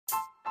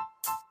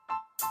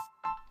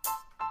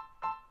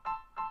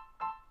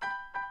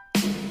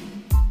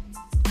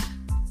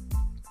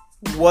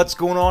What's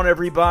going on,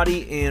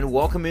 everybody, and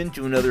welcome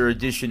into another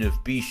edition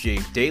of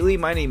B-Shape Daily.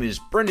 My name is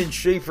Brendan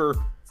Schaefer,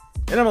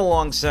 and I'm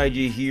alongside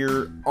you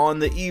here on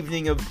the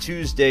evening of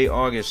Tuesday,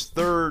 August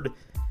 3rd,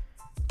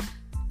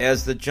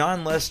 as the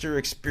Jon Lester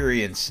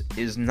experience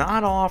is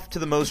not off to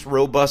the most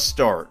robust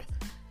start.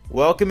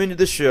 Welcome into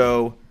the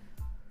show.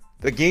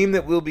 The game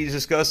that we'll be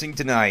discussing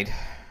tonight,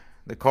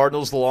 the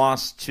Cardinals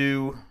lost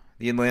to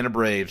the Atlanta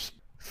Braves.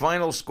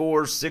 Final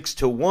score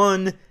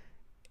 6-1.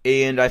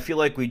 And I feel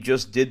like we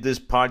just did this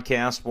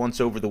podcast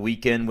once over the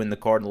weekend when the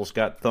Cardinals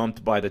got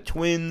thumped by the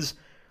Twins.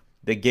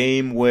 The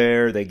game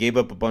where they gave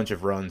up a bunch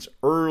of runs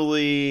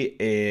early,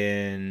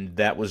 and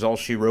that was all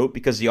she wrote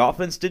because the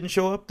offense didn't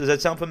show up. Does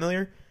that sound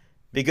familiar?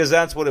 Because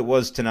that's what it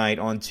was tonight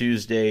on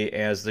Tuesday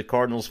as the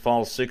Cardinals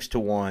fall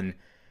 6-1.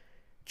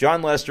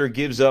 Jon Lester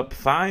gives up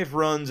 5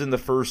 runs in the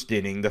first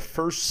inning. The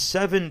first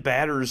 7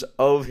 batters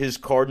of his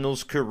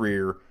Cardinals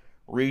career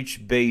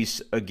reach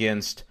base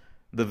against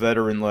the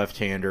veteran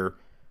left-hander.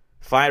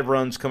 5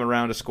 runs come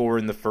around to score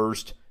in the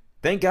first.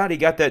 Thank God he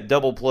got that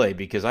double play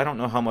because I don't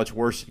know how much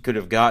worse it could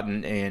have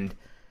gotten, and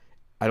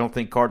I don't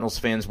think Cardinals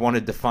fans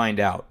wanted to find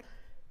out.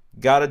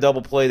 Got a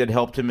double play that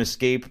helped him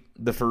escape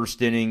the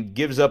first inning.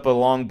 Gives up a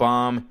long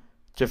bomb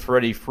to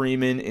Freddie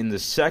Freeman in the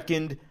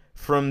second.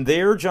 From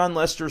there, Jon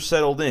Lester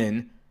settled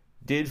in.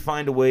 Did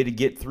find a way to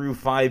get through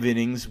 5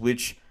 innings,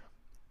 which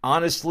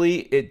honestly,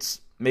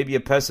 it's maybe a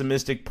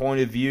pessimistic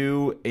point of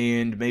view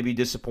and maybe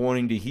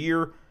disappointing to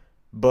hear.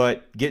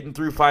 But getting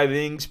through 5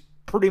 innings,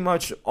 pretty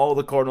much all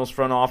the Cardinals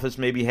front office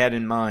maybe had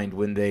in mind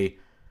when they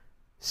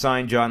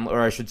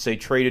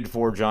traded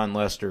for Jon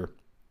Lester,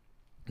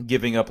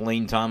 giving up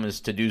Lane Thomas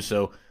to do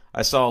so.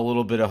 I saw a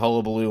little bit of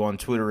hullabaloo on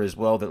Twitter as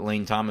well that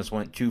Lane Thomas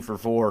went 2 for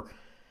 4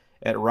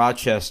 at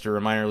Rochester,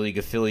 a minor league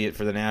affiliate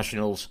for the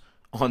Nationals,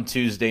 on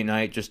Tuesday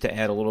night, just to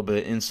add a little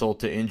bit of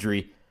insult to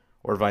injury,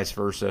 or vice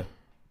versa,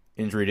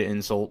 injury to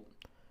insult,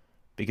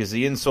 because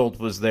the insult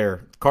was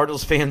there.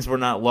 Cardinals fans were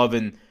not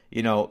loving,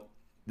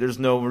 there's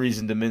no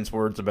reason to mince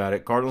words about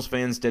it. Cardinals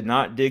fans did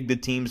not dig the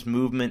team's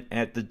movement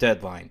at the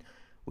deadline.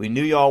 We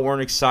knew y'all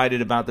weren't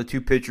excited about the 2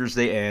 pitchers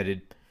they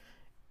added.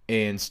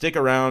 And stick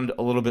around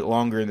a little bit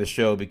longer in the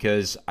show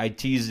because I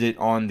teased it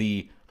on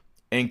the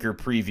Anchor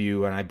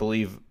preview, and I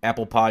believe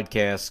Apple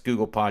Podcasts,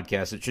 Google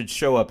Podcasts. It should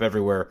show up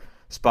everywhere,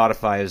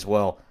 Spotify as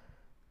well.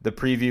 The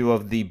preview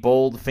of the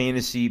bold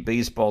fantasy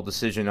baseball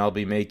decision I'll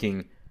be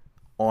making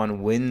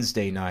on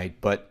Wednesday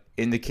night. But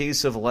in the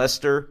case of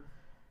Lester,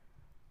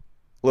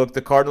 look,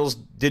 the Cardinals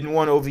didn't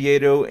want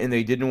Oviedo and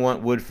they didn't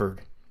want Woodford.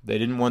 They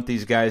didn't want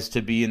these guys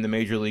to be in the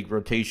major league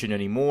rotation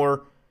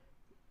anymore,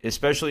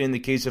 especially in the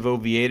case of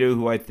Oviedo,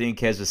 who I think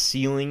has a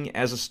ceiling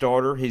as a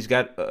starter. He's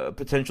got a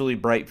potentially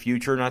bright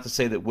future, not to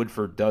say that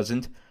Woodford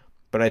doesn't,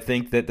 but I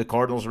think that the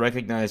Cardinals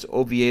recognize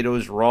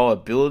Oviedo's raw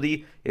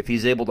ability. If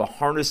he's able to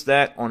harness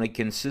that on a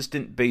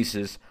consistent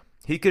basis,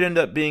 he could end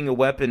up being a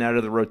weapon out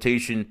of the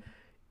rotation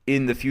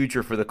in the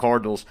future for the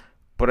Cardinals.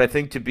 But I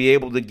think to be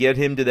able to get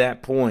him to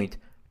that point,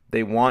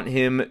 they want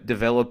him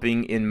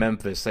developing in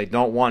Memphis. They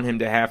don't want him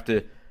to have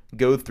to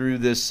go through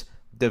this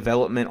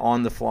development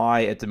on the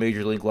fly at the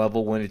major league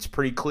level when it's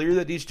pretty clear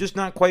that he's just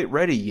not quite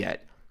ready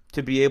yet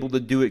to be able to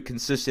do it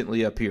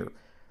consistently up here.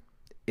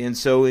 And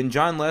so in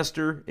Jon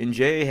Lester, in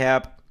J.A.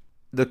 Happ,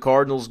 the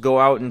Cardinals go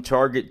out and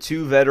target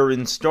 2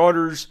 veteran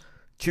starters,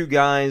 2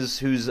 guys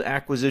whose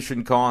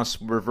acquisition costs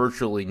were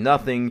virtually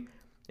nothing,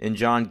 in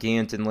John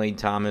Gant and Lane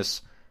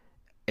Thomas.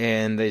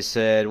 And they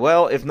said,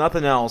 well, if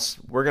nothing else,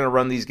 we're going to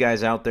run these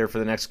guys out there for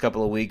the next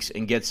couple of weeks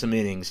and get some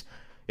innings.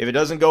 If it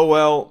doesn't go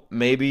well,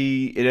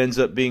 maybe it ends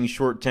up being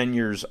short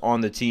tenures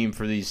on the team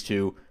for these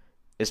 2,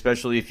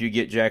 especially if you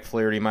get Jack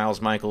Flaherty, Miles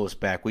Mikolas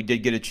back. We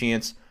did get a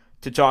chance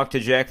to talk to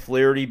Jack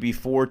Flaherty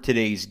before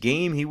today's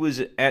game. He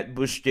was at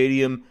Busch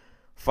Stadium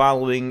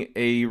following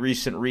a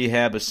recent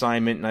rehab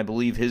assignment, and I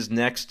believe his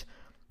next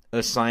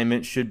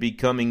assignment should be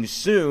coming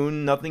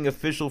soon. Nothing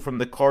official from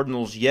the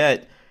Cardinals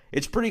yet.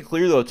 It's pretty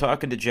clear, though,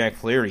 talking to Jack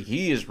Flaherty,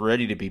 he is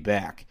ready to be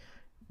back.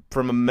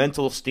 From a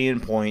mental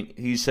standpoint,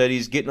 he said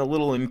he's getting a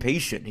little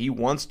impatient. He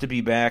wants to be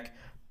back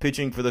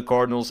pitching for the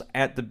Cardinals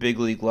at the big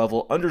league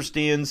level,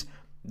 understands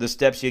the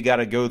steps you got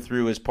to go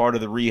through as part of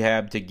the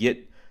rehab to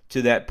get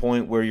to that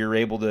point where you're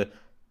able to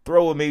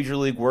throw a major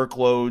league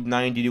workload,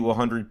 90 to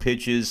 100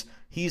 pitches.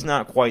 He's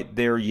not quite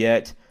there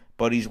yet,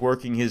 but he's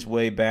working his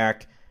way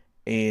back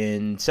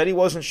and said he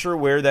wasn't sure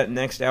where that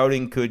next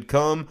outing could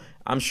come.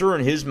 I'm sure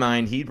in his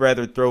mind he'd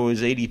rather throw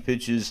his 80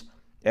 pitches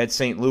at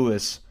St.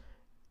 Louis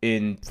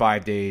in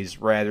 5 days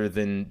rather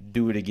than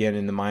do it again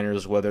in the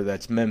minors, whether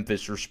that's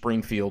Memphis or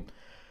Springfield.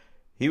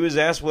 He was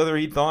asked whether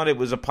he thought it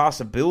was a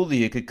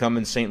possibility it could come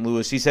in St.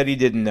 Louis. He said he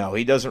didn't know.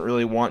 He doesn't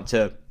really want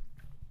to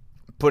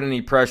put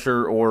any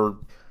pressure or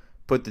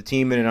put the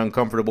team in an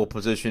uncomfortable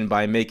position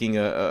by making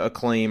a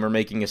claim or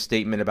making a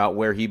statement about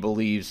where he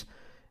believes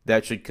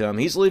that should come.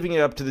 He's leaving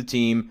it up to the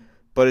team,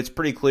 but it's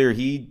pretty clear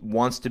he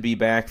wants to be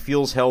back,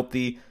 feels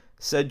healthy,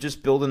 said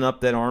just building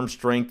up that arm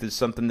strength is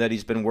something that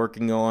he's been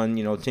working on,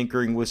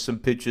 tinkering with some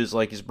pitches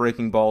like his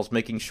breaking balls,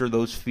 making sure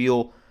those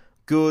feel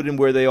good and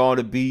where they ought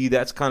to be.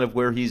 That's kind of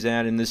where he's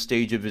at in this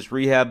stage of his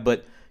rehab,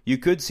 but you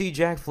could see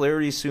Jack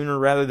Flaherty sooner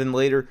rather than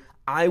later.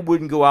 I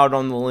wouldn't go out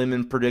on the limb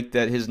and predict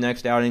that his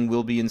next outing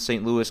will be in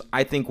St. Louis.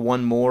 I think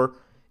one more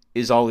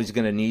is all he's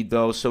going to need,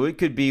 though, so it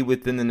could be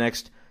within the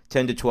next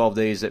 10 to 12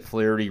 days that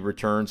Flaherty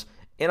returns,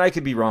 and I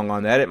could be wrong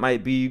on that. It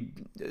might be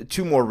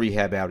 2 more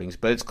rehab outings,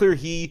 but it's clear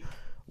he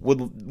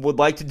would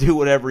like to do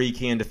whatever he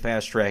can to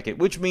fast-track it,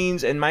 which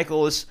means, and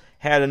Michaelis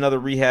had another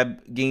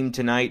rehab game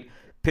tonight,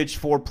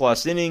 pitched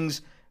 4+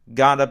 innings,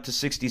 got up to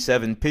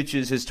 67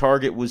 pitches. His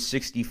target was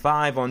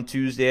 65 on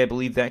Tuesday. I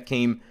believe that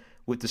came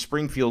with the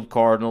Springfield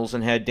Cardinals,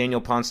 and had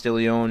Daniel Ponce de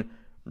Leon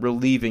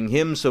relieving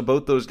him. So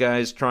both those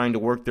guys trying to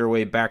work their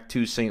way back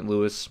to St.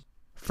 Louis.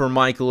 For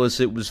Michaelis,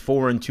 it was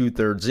 4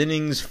 2/3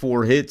 innings,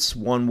 4 hits,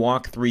 1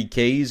 walk, 3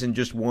 Ks, and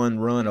just 1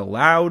 run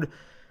allowed.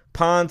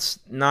 Ponce,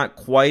 not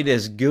quite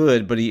as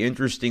good, but he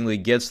interestingly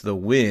gets the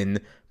win.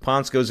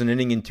 Ponce goes an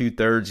inning and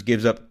 2/3,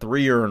 gives up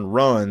 3 earned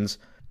runs,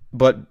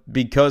 but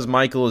because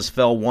Michaelis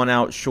fell 1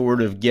 out short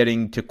of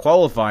getting to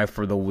qualify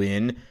for the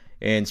win,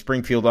 and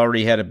Springfield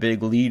already had a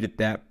big lead at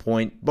that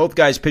point. Both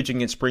guys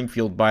pitching at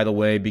Springfield, by the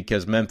way,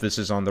 because Memphis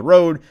is on the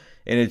road,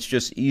 and it's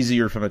just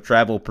easier from a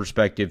travel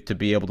perspective to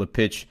be able to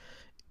pitch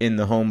in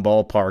the home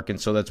ballpark,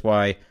 and so that's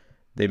why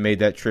they made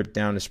that trip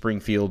down to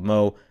Springfield,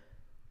 Mo.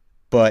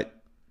 But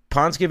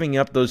Ponce giving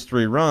up those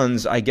 3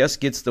 runs, I guess,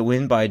 gets the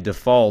win by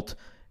default.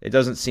 It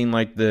doesn't seem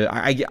like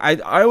I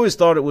always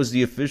thought it was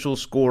the official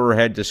scorer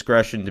had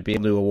discretion to be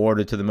able to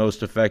award it to the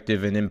most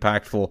effective and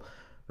impactful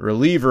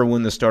reliever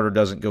when the starter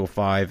doesn't go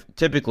 5.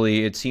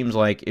 Typically, it seems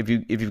like if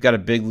you've got a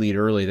big lead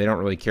early, they don't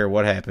really care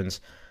what happens.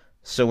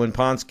 So when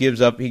Ponce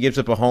gives up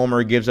a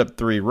homer, gives up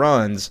 3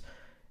 runs,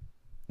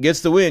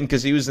 gets the win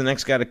because he was the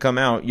next guy to come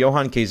out.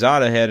 Johan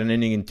Quezada had an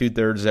inning and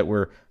 2/3 that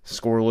were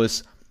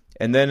scoreless,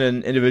 and then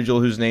an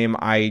individual whose name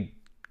I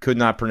could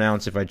not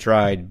pronounce if I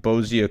tried.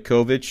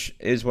 Boziakovic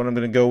is what I'm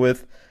going to go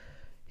with.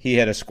 He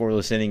had a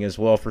scoreless inning as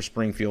well for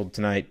Springfield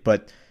tonight,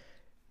 but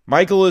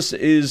Michaelis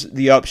is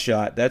the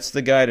upshot. That's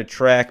the guy to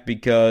track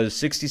because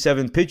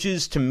 67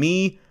 pitches, to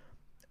me,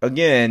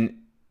 again,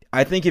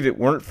 I think if it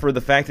weren't for the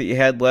fact that you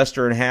had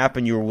Lester and Happ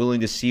and you were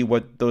willing to see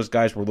what those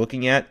guys were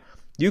looking at,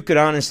 you could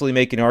honestly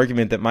make an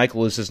argument that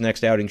Michaelis'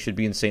 next outing should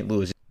be in St.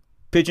 Louis.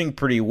 Pitching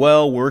pretty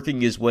well, working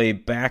his way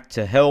back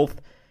to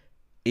health,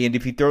 and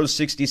if he throws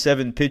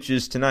 67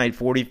 pitches tonight,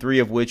 43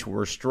 of which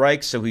were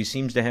strikes, so he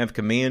seems to have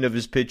command of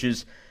his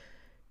pitches.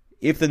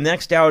 If the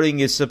next outing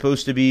is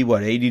supposed to be,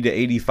 80 to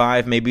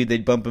 85, maybe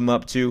they'd bump him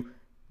up to,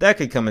 that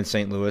could come in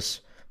St.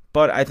 Louis.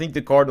 But I think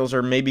the Cardinals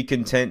are maybe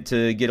content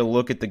to get a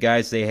look at the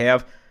guys they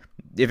have.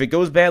 If it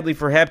goes badly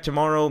for Happ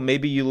tomorrow,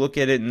 maybe you look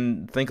at it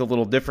and think a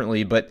little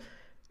differently. But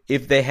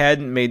if they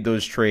hadn't made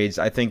those trades,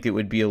 I think it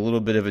would be a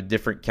little bit of a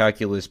different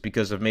calculus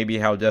because of maybe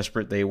how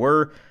desperate they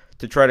were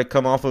to try to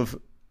come off of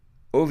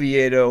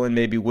Oviedo and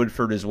maybe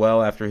Woodford as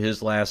well after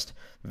his last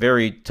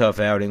very tough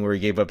outing where he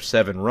gave up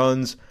 7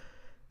 runs.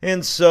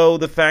 And so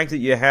the fact that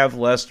you have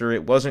Lester,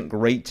 it wasn't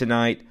great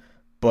tonight,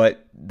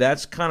 but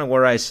that's kind of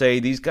where I say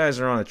these guys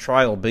are on a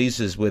trial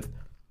basis with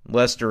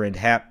Lester and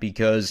Happ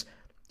because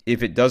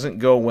if it doesn't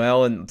go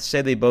well, and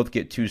say they both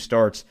get 2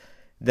 starts,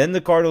 then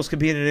the Cardinals could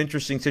be in an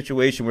interesting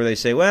situation where they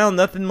say, well,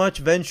 nothing much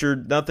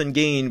ventured, nothing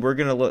gained. We're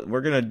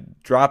gonna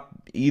drop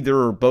either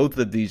or both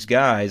of these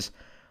guys.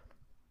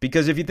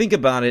 Because if you think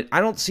about it, I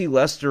don't see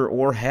Lester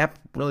or Happ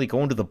really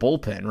going to the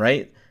bullpen,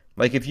 right?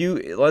 Like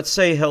let's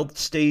say health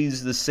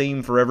stays the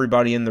same for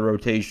everybody in the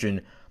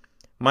rotation.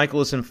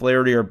 Michaelis and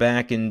Flaherty are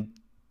back in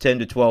 10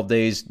 to 12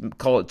 days,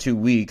 call it 2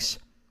 weeks.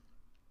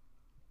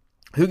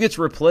 Who gets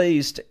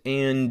replaced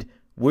and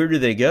where do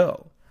they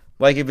go?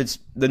 Like if it's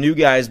the new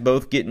guys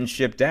both getting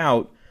shipped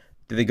out,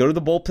 do they go to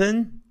the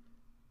bullpen?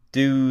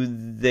 Do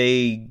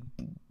they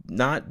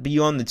not be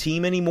on the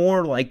team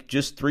anymore, like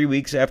just 3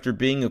 weeks after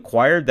being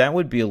acquired? That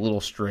would be a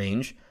little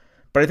strange.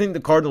 But I think the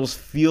Cardinals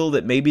feel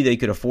that maybe they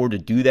could afford to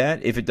do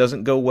that if it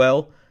doesn't go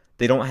well.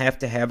 They don't have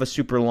to have a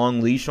super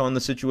long leash on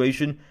the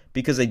situation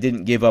because they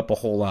didn't give up a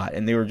whole lot.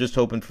 And they were just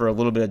hoping for a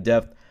little bit of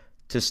depth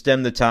to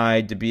stem the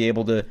tide, to be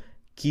able to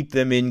keep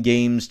them in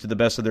games to the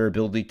best of their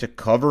ability to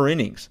cover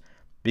innings.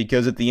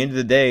 Because at the end of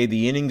the day,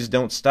 the innings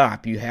don't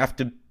stop. You have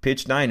to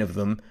pitch 9 of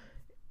them.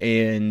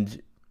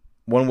 And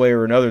one way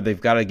or another, they've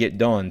got to get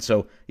done.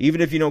 So even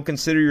if you don't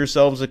consider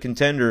yourselves a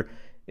contender,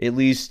 at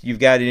least you've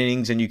got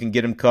innings and you can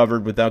get them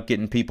covered without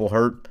getting people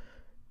hurt.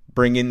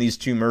 Bring in these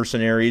 2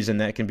 mercenaries, and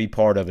that can be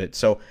part of it.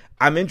 So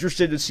I'm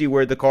interested to see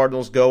where the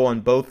Cardinals go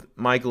on both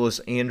Michaelis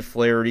and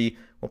Flaherty.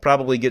 We'll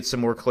probably get some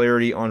more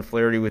clarity on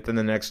Flaherty within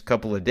the next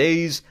couple of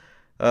days.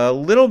 A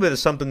little bit of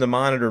something to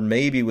monitor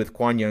maybe with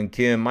Kwon Young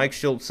Kim. Mike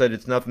Schultz said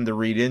it's nothing to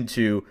read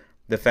into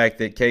the fact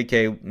that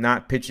KK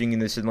not pitching in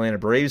this Atlanta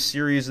Braves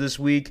series this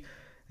week,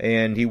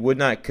 and he would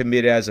not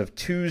commit as of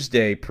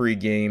Tuesday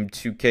pregame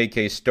to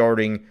KK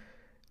starting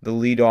the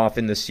leadoff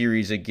in the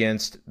series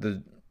against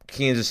the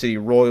Kansas City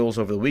Royals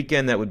over the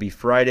weekend. That would be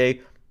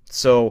Friday.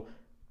 So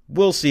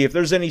we'll see if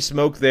there's any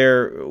smoke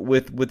there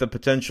with a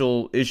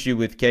potential issue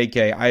with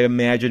KK. I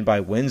imagine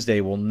by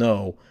Wednesday we'll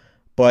know.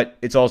 But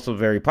it's also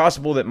very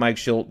possible that Mike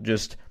Shildt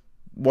just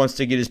wants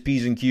to get his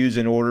P's and Q's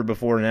in order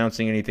before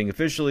announcing anything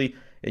officially,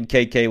 and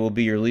KK will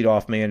be your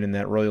leadoff man in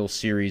that Royals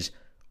series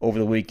over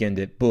the weekend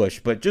at Busch.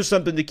 But just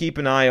something to keep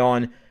an eye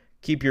on,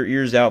 keep your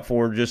ears out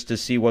for, just to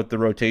see what the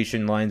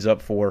rotation lines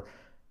up for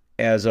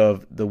as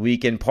of the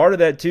weekend. Part of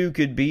that, too,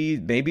 could be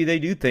maybe they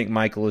do think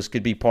Michaelis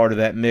could be part of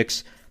that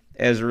mix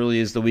as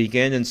early as the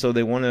weekend, and so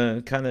they want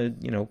to kind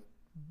of,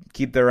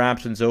 keep their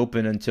options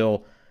open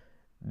until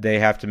they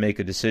have to make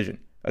a decision.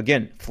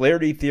 Again,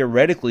 Flaherty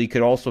theoretically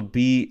could also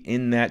be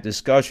in that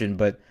discussion,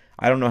 but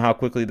I don't know how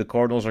quickly the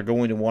Cardinals are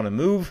going to want to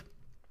move.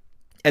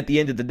 At the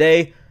end of the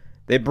day,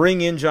 they bring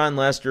in Jon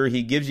Lester.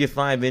 He gives you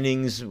 5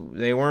 innings.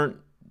 They weren't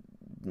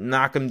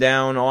knock him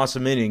down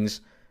awesome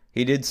innings.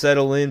 He did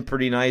settle in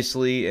pretty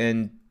nicely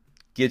and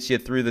gets you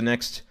through the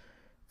next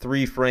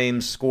 3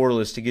 frames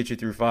scoreless to get you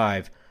through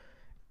 5.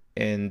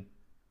 And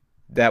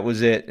that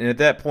was it. And at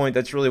that point,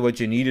 that's really what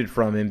you needed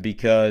from him,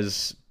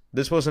 because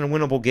this wasn't a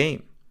winnable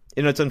game.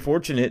 And it's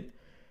unfortunate,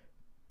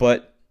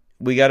 but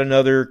we got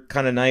another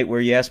kind of night where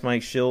you ask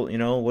Mike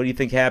Shildt, what do you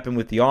think happened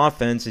with the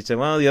offense? He said,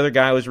 well, the other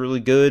guy was really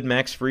good,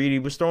 Max Fried. He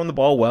was throwing the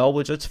ball well,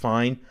 which that's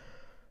fine.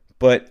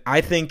 But I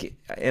think,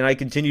 and I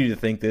continue to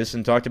think this,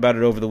 and talked about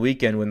it over the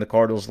weekend when the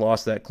Cardinals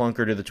lost that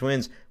clunker to the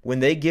Twins, when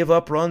they give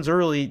up runs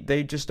early,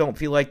 they just don't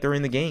feel like they're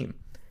in the game.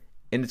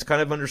 And it's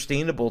kind of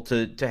understandable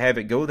to have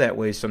it go that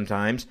way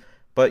sometimes,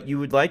 but you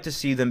would like to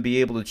see them be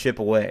able to chip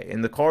away.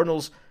 And the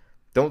Cardinals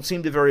don't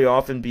seem to very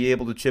often be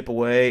able to chip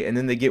away, and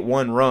then they get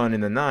 1 run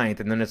in the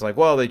 9th, and then it's like,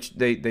 well,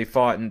 they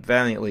fought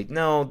valiantly.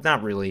 No,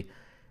 not really.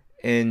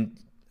 And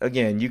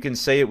again, you can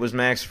say it was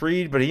Max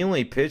Fried, but he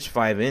only pitched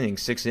 5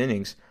 innings, 6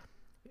 innings,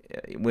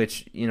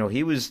 which,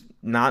 he was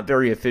not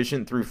very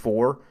efficient through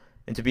 4,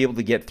 and to be able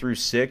to get through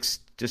 6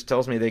 just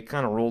tells me they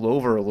kind of rolled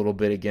over a little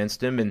bit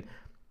against him. And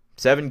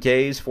 7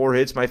 Ks, 4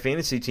 hits, my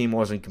fantasy team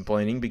wasn't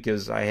complaining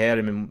because I had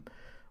him in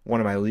one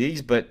of my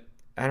leagues, but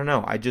I don't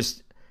know.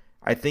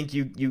 I think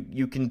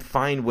you can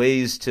find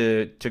ways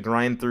to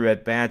grind through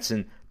at bats,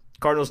 and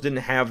Cardinals didn't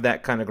have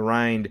that kind of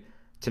grind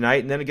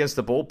tonight. And then against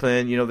the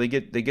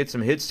bullpen, they get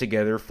some hits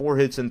together, 4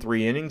 hits in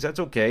 3 innings. That's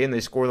okay, and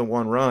they score the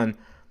 1 run.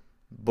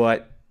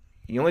 But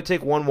you only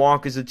take 1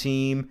 walk as a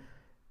team.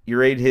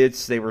 Your 8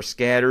 hits, they were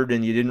scattered,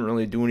 and you didn't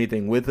really do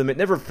anything with them. It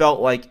never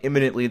felt like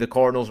imminently the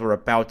Cardinals were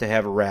about to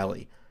have a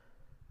rally.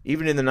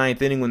 Even in the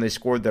 9th inning when they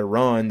scored their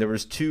run, there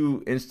was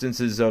 2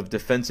 instances of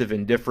defensive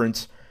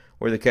indifference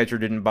where the catcher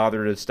didn't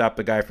bother to stop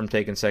the guy from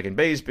taking second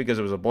base because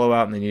it was a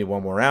blowout and they needed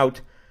 1 more out.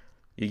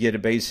 You get a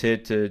base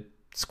hit to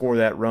score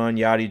that run.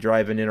 Yadi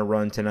driving in a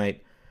run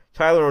tonight.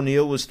 Tyler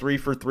O'Neill was 3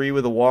 for 3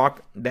 with a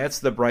walk. That's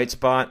the bright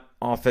spot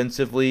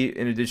offensively,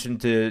 in addition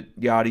to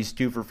Yadi's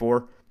 2 for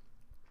 4.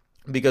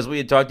 Because we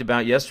had talked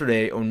about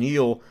yesterday,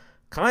 O'Neill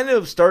kind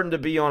of starting to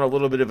be on a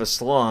little bit of a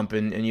slump,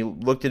 and you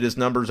looked at his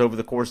numbers over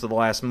the course of the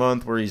last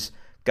month where he's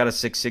got a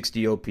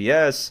 660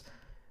 OPS.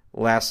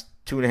 Last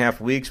 2.5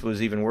 weeks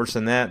was even worse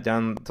than that,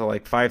 down to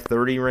like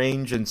 530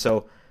 range. And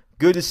so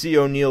good to see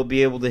O'Neill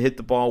be able to hit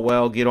the ball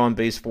well, get on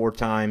base 4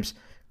 times.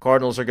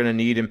 Cardinals are going to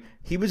need him.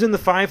 He was in the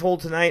 5-hole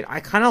tonight. I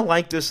kind of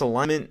like this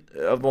alignment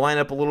of the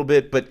lineup a little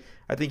bit, but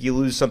I think you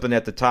lose something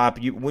at the top.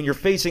 When you're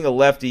facing a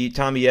lefty,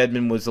 Tommy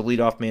Edman was the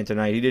leadoff man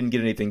tonight. He didn't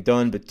get anything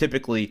done, but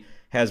typically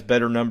has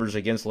better numbers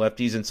against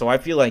lefties. And so I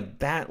feel like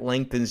that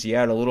lengthens you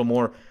out a little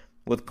more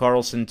with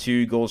Carlson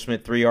 2,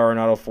 Goldschmidt 3,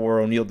 Arenado 4,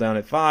 O'Neill down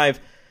at 5.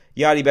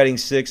 Yadi batting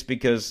 6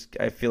 because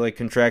I feel like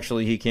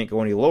contractually he can't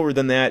go any lower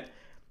than that.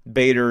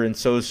 Bader and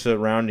Sosa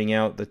rounding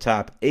out the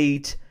top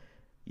 8.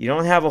 You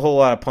don't have a whole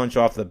lot of punch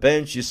off the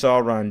bench. You saw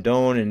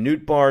Rondon and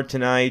Nootbaar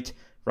tonight.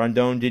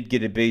 Rondon did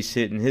get a base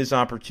hit in his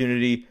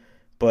opportunity,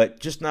 but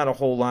just not a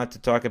whole lot to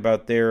talk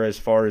about there as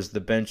far as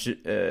the bench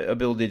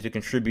ability to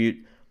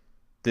contribute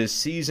this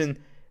season.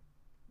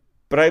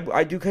 But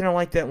I do kind of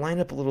like that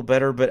lineup a little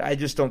better, but I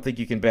just don't think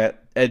you can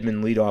bat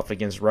Edman leadoff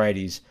against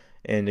righties,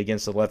 and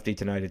against the lefty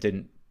tonight it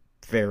didn't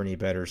fare any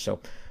better. So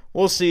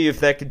we'll see if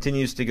that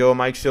continues to go.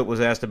 Mike Shildt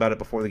was asked about it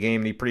before the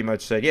game, and he pretty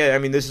much said, yeah, I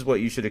mean, this is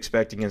what you should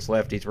expect against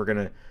lefties. We're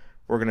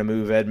gonna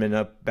move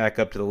Edman back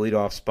up to the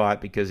leadoff spot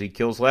because he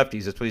kills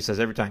lefties. That's what he says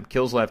every time,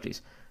 kills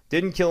lefties.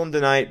 Didn't kill him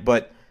tonight,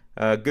 but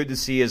good to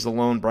see as the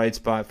lone bright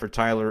spot for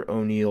Tyler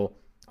O'Neill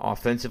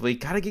offensively.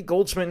 Got to get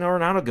Goldschmidt and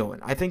Arenado going.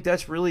 I think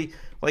that's really,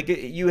 like,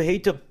 you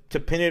hate to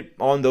pin it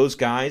on those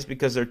guys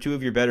because they're 2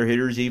 of your better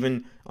hitters,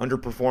 even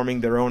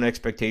underperforming their own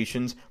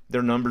expectations.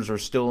 Their numbers are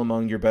still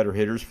among your better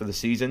hitters for the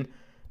season.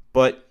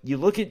 But you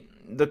look at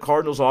the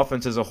Cardinals'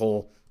 offense as a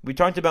whole. We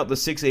talked about the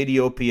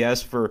 680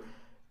 OPS for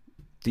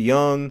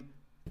DeYoung,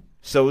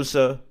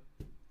 Sosa,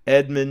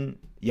 Edman,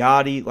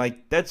 Yadi.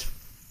 Like, that's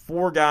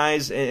 4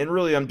 guys, and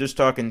really I'm just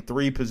talking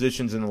 3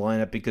 positions in the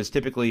lineup because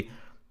typically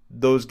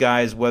those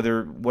guys,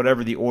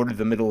 whatever the order of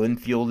the middle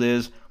infield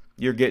is,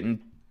 you're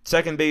getting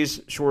second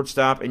base,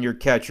 shortstop, and your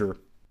catcher.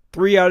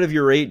 3 out of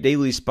your 8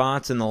 daily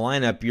spots in the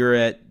lineup, you're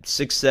at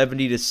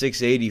 670 to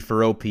 680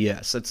 for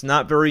OPS. That's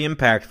not very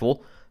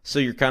impactful, so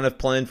you're kind of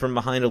playing from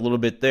behind a little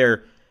bit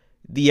there.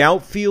 The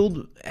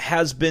outfield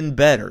has been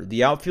better.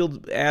 The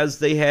outfield, as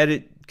they had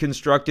it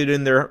constructed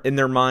in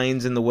their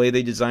minds and the way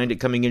they designed it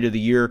coming into the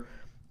year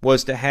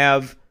was to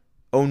have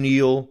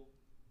O'Neill,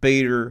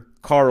 Bader,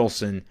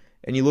 Carlson.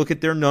 And you look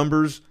at their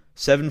numbers,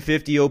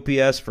 750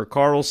 OPS for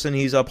Carlson.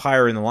 He's up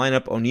higher in the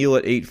lineup. O'Neill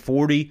at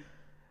 840.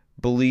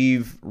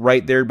 Believe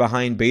right there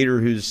behind Bader,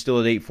 who's still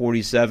at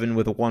 847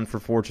 with a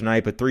 1-for-4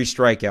 tonight, but 3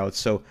 strikeouts.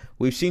 So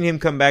we've seen him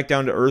come back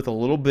down to earth a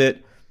little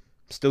bit,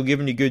 still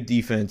giving you good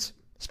defense.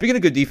 Speaking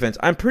of good defense,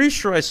 I'm pretty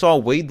sure I saw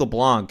Wade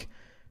LeBlanc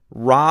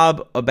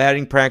rob a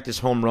batting practice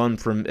home run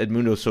from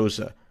Edmundo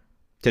Sosa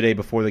today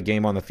before the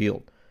game on the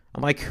field.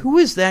 I'm like, who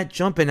is that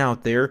jumping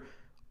out there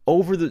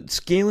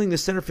scaling the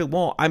center field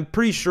wall? I'm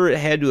pretty sure it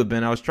had to have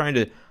been. I was trying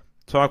to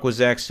talk with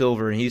Zach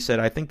Silver, and he said,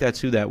 I think that's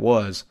who that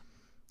was.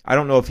 I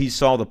don't know if he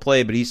saw the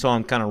play, but he saw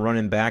him kind of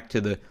running back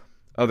to the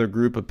other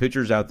group of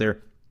pitchers out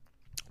there.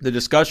 The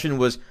discussion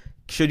was,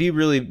 should he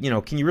really,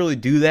 can you really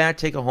do that?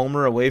 Take a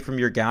homer away from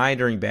your guy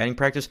during batting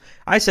practice?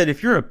 I said,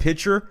 if you're a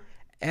pitcher,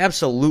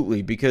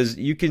 absolutely, because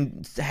you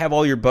can have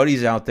all your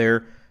buddies out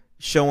there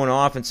showing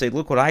off and say,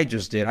 look what I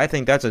just did. I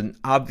think that's an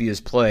obvious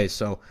play.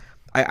 So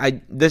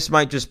this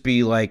might just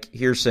be like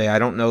hearsay. I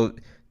don't know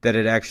that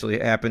it actually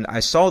happened. I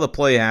saw the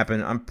play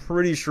happen. I'm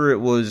pretty sure it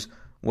was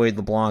Wade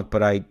LeBlanc,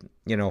 but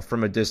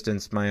from a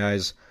distance, my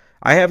eyes,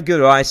 I have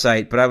good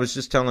eyesight, but I was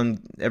just telling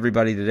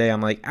everybody today,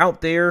 I'm like,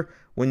 out there,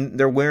 when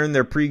they're wearing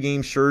their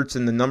pregame shirts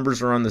and the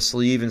numbers are on the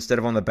sleeve instead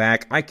of on the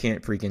back, I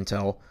can't freaking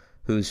tell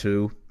who's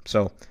who.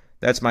 So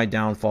that's my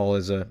downfall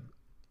as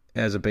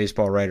a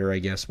baseball writer, I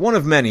guess. One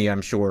of many,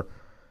 I'm sure.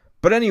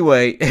 But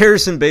anyway,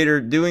 Harrison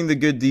Bader doing the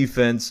good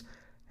defense,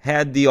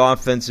 had the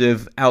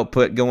offensive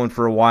output going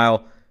for a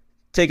while,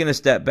 taking a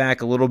step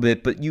back a little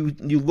bit, but you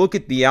look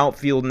at the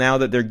outfield now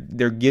that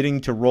they're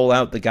getting to roll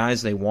out the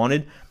guys they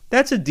wanted.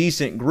 That's a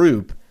decent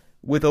group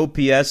with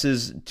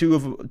OPSs,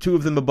 two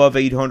of them above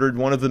 800,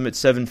 one of them at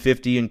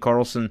 750, and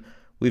Carlson,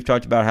 we've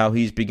talked about how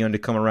he's begun to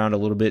come around a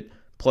little bit,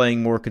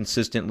 playing more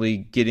consistently,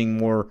 getting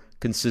more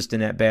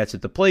consistent at-bats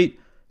at the plate.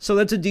 So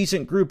that's a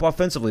decent group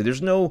offensively.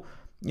 There's no,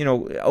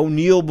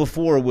 O'Neill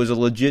before was a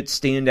legit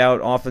standout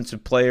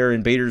offensive player,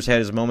 and Bader's had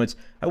his moments.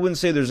 I wouldn't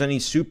say there's any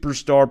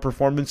superstar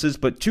performances,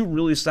 but 2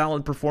 really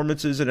solid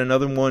performances and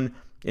another one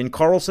in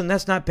Carlson,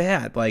 that's not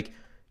bad. Like,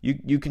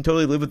 you can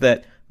totally live with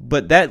that.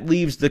 But that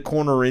leaves the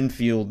corner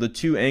infield, the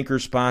 2 anchor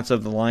spots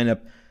of the lineup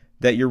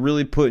that you're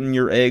really putting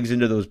your eggs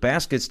into those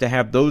baskets to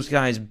have those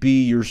guys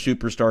be your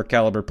superstar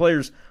caliber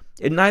players.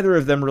 And neither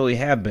of them really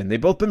have been.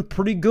 They've both been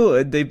pretty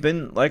good. They've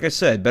been, like I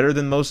said, better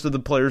than most of the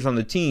players on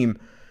the team.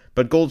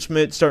 But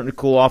Goldschmidt starting to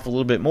cool off a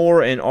little bit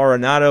more, and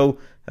Arenado,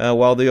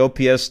 while the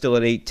OPS still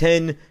at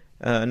 810,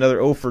 another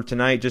 0 for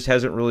tonight, just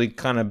hasn't really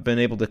kind of been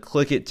able to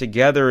click it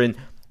together. And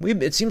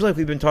it seems like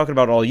we've been talking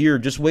about all year,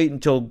 just wait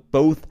until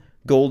both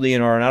Goldie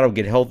and Arenado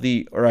get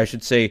healthy, or I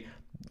should say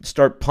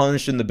start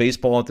punishing the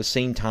baseball at the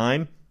same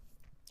time.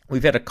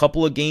 We've had a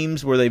couple of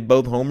games where they've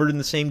both homered in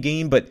the same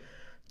game, but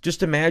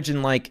just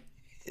imagine like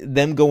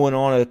them going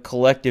on a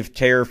collective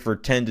tear for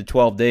 10 to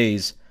 12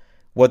 days,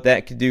 what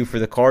that could do for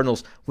the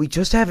Cardinals. We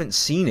just haven't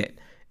seen it.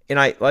 And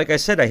like I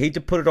said, I hate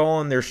to put it all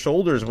on their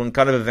shoulders when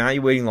kind of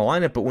evaluating the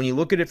lineup, but when you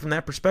look at it from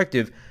that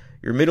perspective,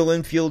 your middle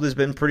infield has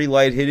been pretty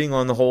light hitting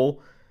on the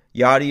whole.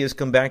 Yachty has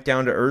come back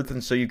down to earth,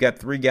 and so you've got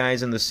 3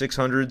 guys in the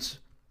 600s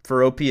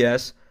for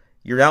OPS.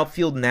 Your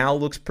outfield now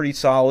looks pretty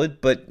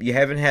solid, but you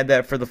haven't had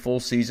that for the full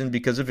season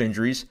because of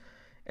injuries.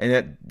 And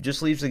that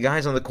just leaves the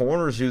guys on the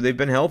corners who they've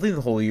been healthy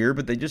the whole year,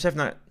 but they just have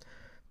not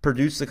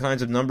produced the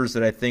kinds of numbers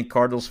that I think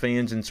Cardinals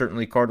fans and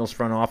certainly Cardinals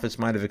front office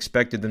might have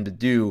expected them to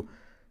do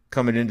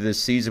coming into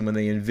this season when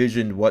they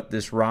envisioned what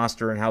this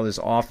roster and how this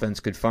offense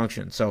could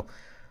function. So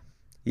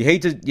you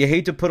hate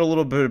to put a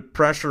little bit of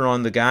pressure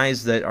on the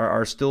guys that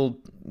are still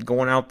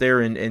going out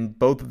there, and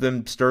both of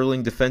them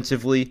sterling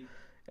defensively,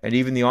 and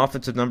even the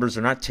offensive numbers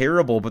are not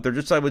terrible, but they're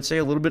just, I would say,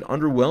 a little bit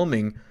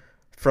underwhelming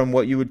from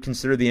what you would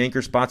consider the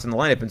anchor spots in the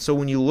lineup. And so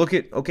when you look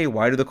at, okay,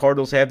 why do the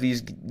Cardinals have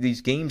these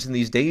games and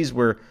these days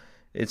where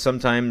it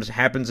sometimes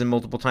happens in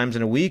multiple times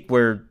in a week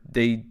where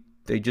they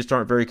just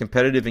aren't very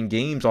competitive in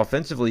games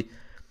offensively?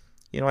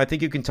 I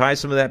think you can tie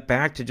some of that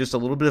back to just a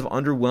little bit of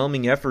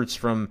underwhelming efforts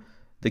from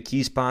the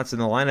key spots in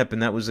the lineup,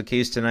 and that was the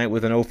case tonight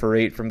with an 0 for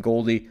 8 from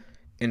Goldie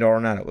and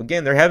Arenado.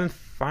 Again, they're having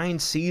fine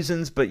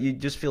seasons, but you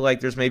just feel like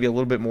there's maybe a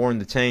little bit more in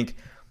the tank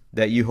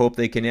that you hope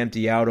they can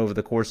empty out over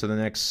the course of the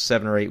next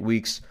 7 or 8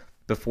 weeks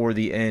before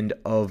the end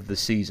of the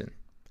season.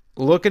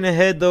 Looking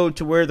ahead, though,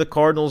 to where the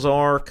Cardinals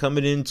are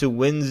coming into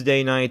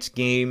Wednesday night's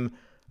game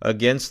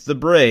against the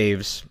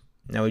Braves.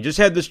 Now, we just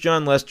had this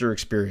Jon Lester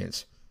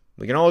experience.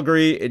 We can all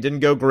agree it didn't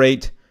go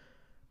great.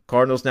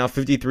 Cardinals now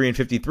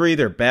 53-53.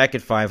 They're back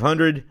at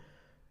 500.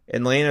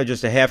 Atlanta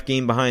just a half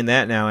game behind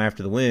that now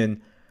after the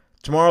win.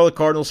 Tomorrow, the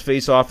Cardinals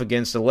face off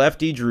against a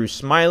lefty, Drew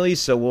Smyly,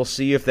 so we'll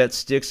see if that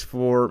sticks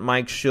for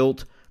Mike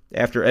Shildt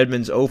after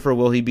Edmonds' offer.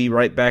 Will he be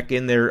right back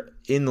in there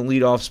in the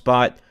leadoff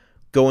spot,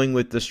 going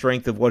with the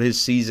strength of what his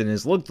season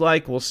has looked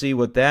like? We'll see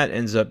what that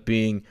ends up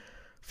being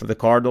for the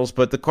Cardinals.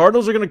 But the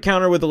Cardinals are going to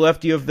counter with a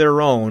lefty of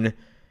their own.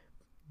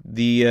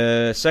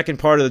 The second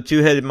part of the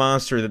two-headed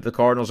monster that the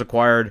Cardinals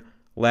acquired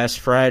last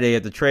Friday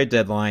at the trade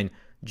deadline,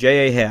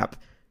 J.A. Happ.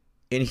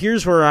 And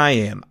here's where I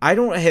am. I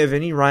don't have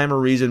any rhyme or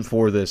reason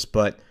for this,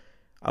 but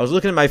I was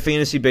looking at my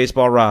fantasy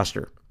baseball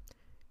roster,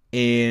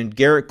 and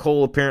Garrett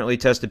Cole apparently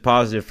tested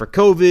positive for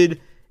COVID,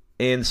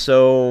 and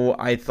so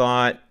I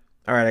thought,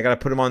 all right, I got to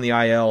put him on the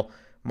IL.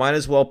 Might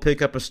as well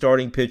pick up a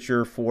starting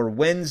pitcher for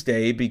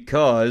Wednesday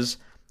because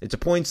it's a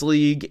points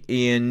league,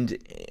 and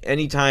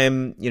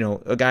anytime,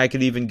 a guy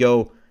could even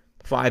go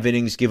 5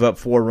 innings, give up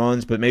 4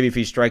 runs, but maybe if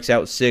he strikes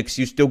out 6,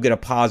 you still get a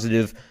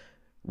positive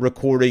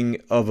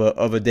recording of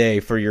a day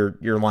for your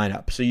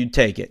lineup. So you'd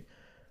take it.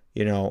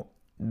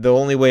 The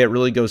only way it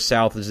really goes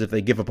south is if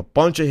they give up a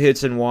bunch of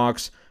hits and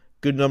walks,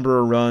 good number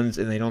of runs,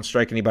 and they don't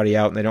strike anybody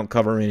out and they don't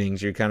cover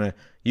innings. You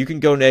can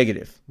go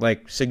negative,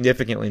 like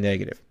significantly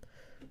negative.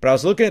 But I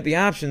was looking at the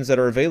options that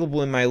are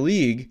available in my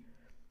league.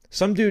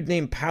 Some dude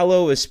named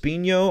Paolo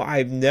Espino,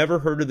 I've never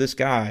heard of this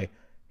guy.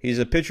 He's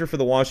a pitcher for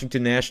the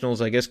Washington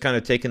Nationals, I guess kind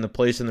of taking the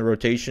place in the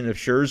rotation of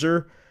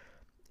Scherzer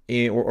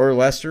or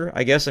Lester,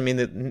 I guess. I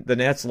mean, the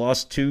Nats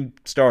lost 2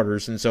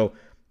 starters, and so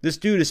this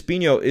dude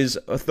Espino is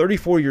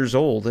 34 years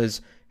old,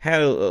 has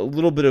had a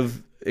little bit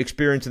of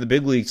experience in the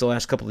big leagues the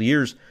last couple of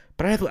years.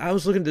 But I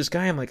was looking at this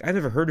guy, I'm like, I've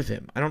never heard of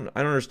him. I don't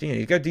understand.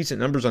 He's got decent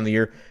numbers on the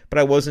year, but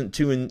I wasn't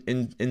too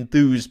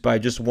enthused by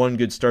just one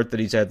good start that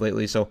he's had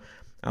lately. So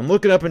I'm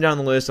looking up and down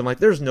the list. I'm like,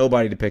 there's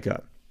nobody to pick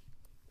up.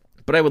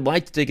 But I would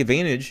like to take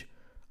advantage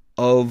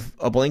of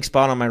a blank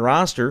spot on my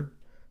roster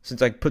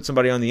since I put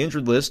somebody on the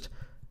injured list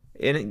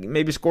and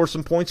maybe score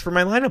some points for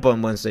my lineup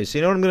on Wednesday. So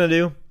you know what I'm going to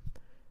do?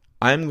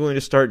 I'm going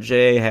to start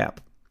J.A.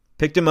 Happ.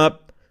 Picked him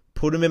up,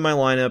 put him in my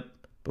lineup,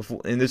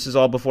 and this is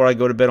all before I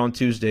go to bed on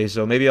Tuesday,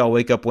 so maybe I'll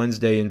wake up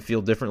Wednesday and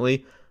feel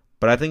differently.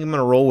 But I think I'm going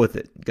to roll with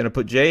it. I'm going to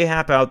put J.A.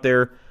 Happ out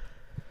there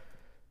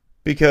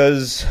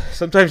because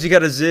sometimes you got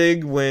to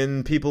zig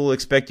when people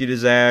expect you to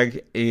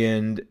zag.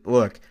 And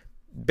look,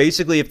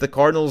 basically if the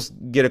Cardinals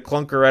get a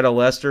clunker out of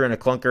Lester and a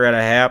clunker out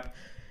of Happ,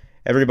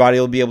 everybody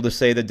will be able to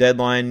say the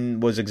deadline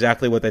was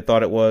exactly what they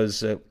thought it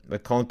was, a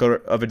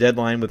clunker of a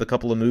deadline with a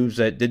couple of moves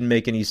that didn't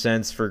make any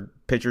sense for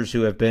pitchers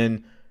who have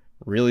been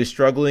really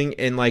struggling.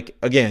 And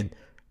again,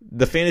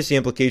 the fantasy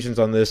implications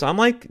on this, I'm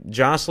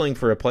jostling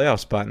for a playoff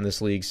spot in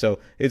this league, so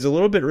it's a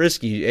little bit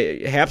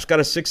risky. Happ's got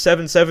a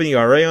 6.77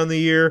 ERA on the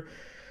year,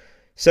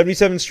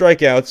 77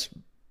 strikeouts,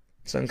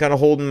 so I'm kind of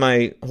holding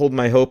my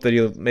hope that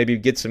he'll maybe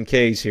get some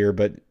Ks here,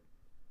 but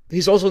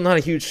he's also not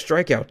a huge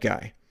strikeout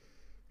guy.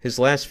 His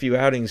last few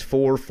outings,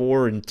 4,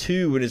 4, and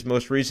 2 in his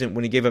most recent,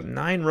 when he gave up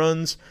 9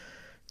 runs,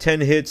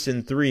 10 hits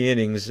in 3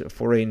 innings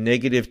for a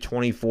negative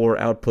 24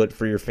 output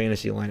for your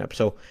fantasy lineup.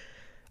 So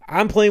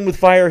I'm playing with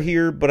fire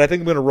here, but I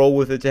think I'm going to roll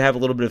with it to have a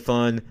little bit of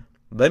fun.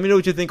 Let me know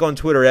what you think on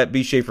Twitter at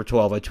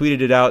bschaefer12. I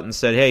tweeted it out and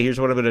said, hey, here's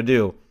what I'm going to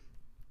do.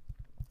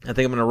 I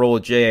think I'm going to roll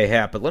with J.A.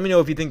 Happ. But let me know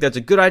if you think that's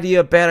a good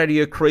idea, bad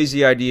idea,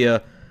 crazy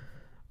idea,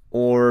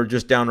 or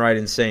just downright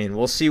insane.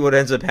 We'll see what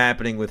ends up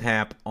happening with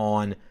Happ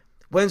on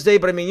Wednesday.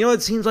 But,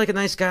 it seems like a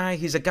nice guy.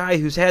 He's a guy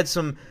who's had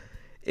some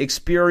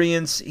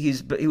experience.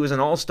 He was an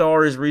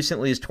all-star as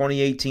recently as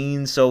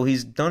 2018, so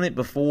he's done it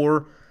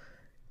before.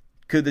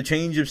 Could the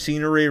change of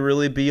scenery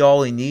really be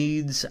all he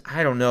needs?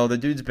 I don't know. The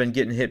dude's been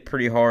getting hit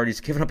pretty hard. He's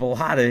given up a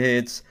lot of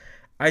hits.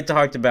 I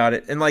talked about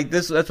it. And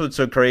that's what's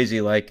so crazy.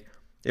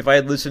 If I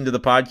had listened to the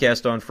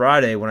podcast on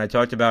Friday when I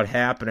talked about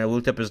Happ and I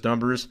looked up his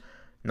numbers,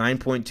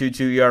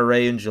 9.22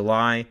 ERA in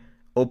July,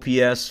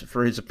 OPS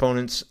for his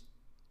opponents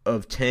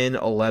of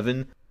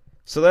 10.11.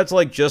 So that's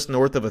just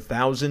north of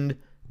 1,000.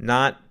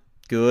 Not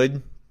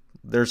good.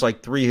 There's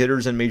 3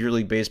 hitters in Major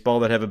League Baseball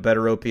that have a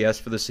better OPS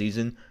for the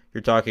season.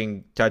 You're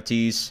talking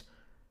Tatis,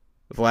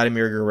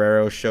 Vladimir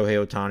Guerrero,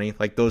 Shohei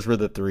Ohtani. Those were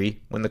the 3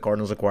 when the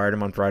Cardinals acquired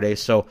him on Friday.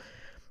 So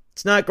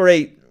it's not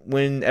great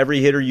when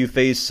every hitter you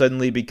face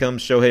suddenly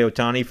becomes Shohei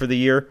Ohtani for the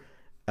year.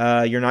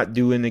 You're not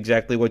doing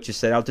exactly what you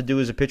set out to do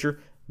as a pitcher.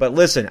 But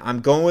listen,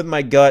 I'm going with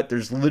my gut.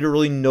 There's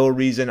literally no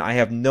reason. I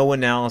have no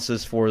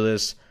analysis for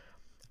this.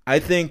 I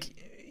think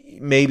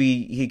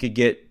maybe he could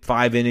get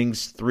 5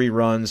 innings, 3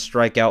 runs,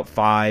 strike out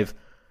 5,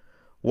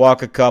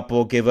 walk a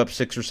couple, give up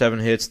 6 or 7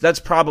 hits.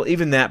 That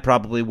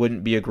probably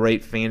wouldn't be a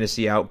great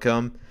fantasy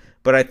outcome.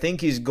 But I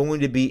think he's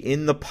going to be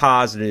in the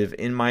positive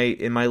in my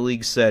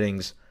league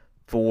settings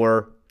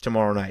for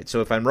tomorrow night.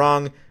 So if I'm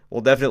wrong,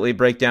 we'll definitely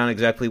break down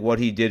exactly what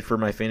he did for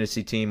my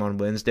fantasy team on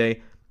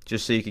Wednesday,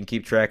 just so you can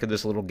keep track of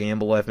this little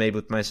gamble I've made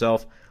with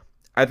myself.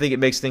 I think it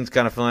makes things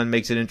kind of fun,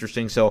 makes it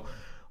interesting. So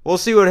we'll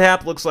see what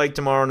Happ looks like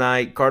tomorrow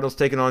night. Cardinals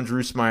taking on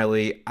Drew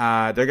Smyly.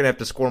 They're going to have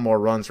to score more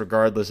runs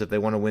regardless if they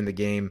want to win the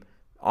game.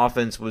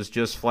 Offense was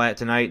just flat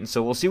tonight, and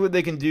so we'll see what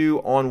they can do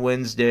on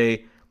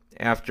Wednesday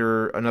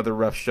after another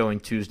rough showing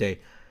Tuesday.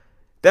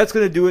 That's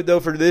going to do it, though,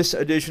 for this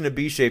edition of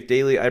B-Shape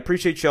Daily. I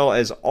appreciate y'all,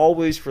 as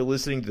always, for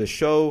listening to the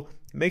show.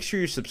 Make sure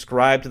you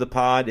subscribe to the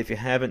pod if you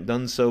haven't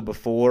done so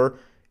before.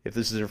 If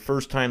this is your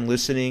first time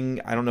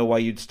listening, I don't know why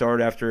you'd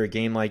start after a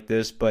game like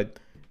this, but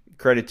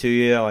credit to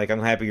you. I'm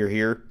happy you're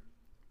here.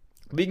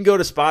 But you can go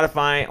to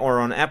Spotify or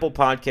on Apple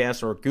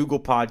Podcasts or Google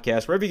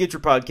Podcasts, wherever you get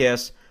your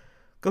podcasts.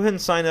 go ahead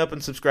and sign up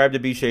and subscribe to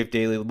Be Safe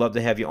Daily. We'd love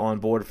to have you on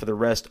board for the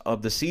rest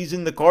of the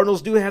season. The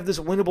Cardinals do have this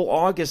winnable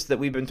August that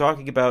we've been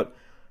talking about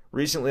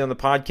recently on the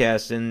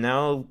podcast, and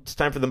now it's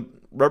time for the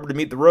rubber to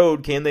meet the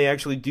road. Can they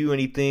actually do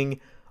anything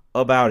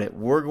about it?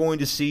 We're going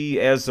to see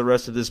as the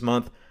rest of this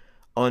month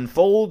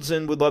unfolds,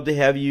 and would love to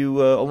have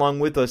you along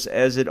with us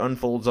as it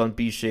unfolds on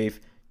Be Safe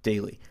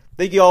Daily.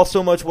 Thank you all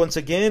so much once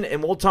again,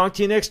 and we'll talk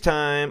to you next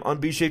time on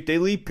Be Safe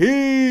Daily.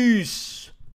 Peace!